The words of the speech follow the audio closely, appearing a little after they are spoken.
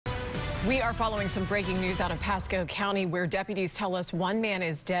We are following some breaking news out of Pasco County where deputies tell us one man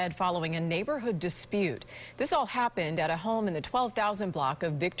is dead following a neighborhood dispute. This all happened at a home in the 12,000 block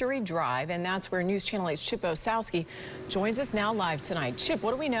of Victory Drive, and that's where News Channel 8's Chip Osowski joins us now live tonight. Chip, what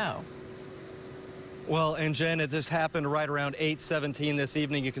do we know? Well, and Jen, this happened right around 8:17 this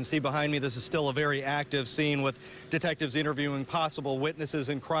evening. You can see behind me this is still a very active scene with detectives interviewing possible witnesses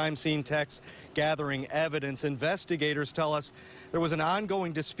and crime scene techs gathering evidence. Investigators tell us there was an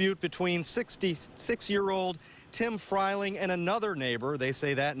ongoing dispute between 66-year-old Tim Freiling and another neighbor. They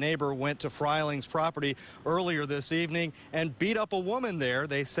say that neighbor went to Freiling's property earlier this evening and beat up a woman there.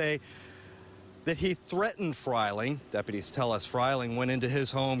 They say that he threatened Freiling. Deputies tell us Freiling went into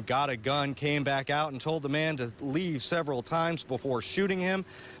his home, got a gun, came back out and told the man to leave several times before shooting him.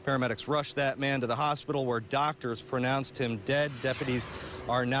 Paramedics rushed that man to the hospital where doctors pronounced him dead. Deputies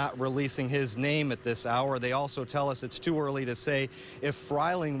are not releasing his name at this hour. They also tell us it's too early to say if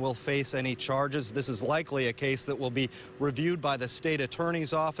Freiling will face any charges. This is likely a case that will be reviewed by the state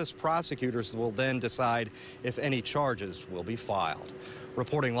attorney's office. Prosecutors will then decide if any charges will be filed.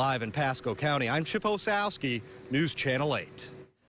 Reporting live in Pasco County, I'm Chip Osowski, News Channel 8.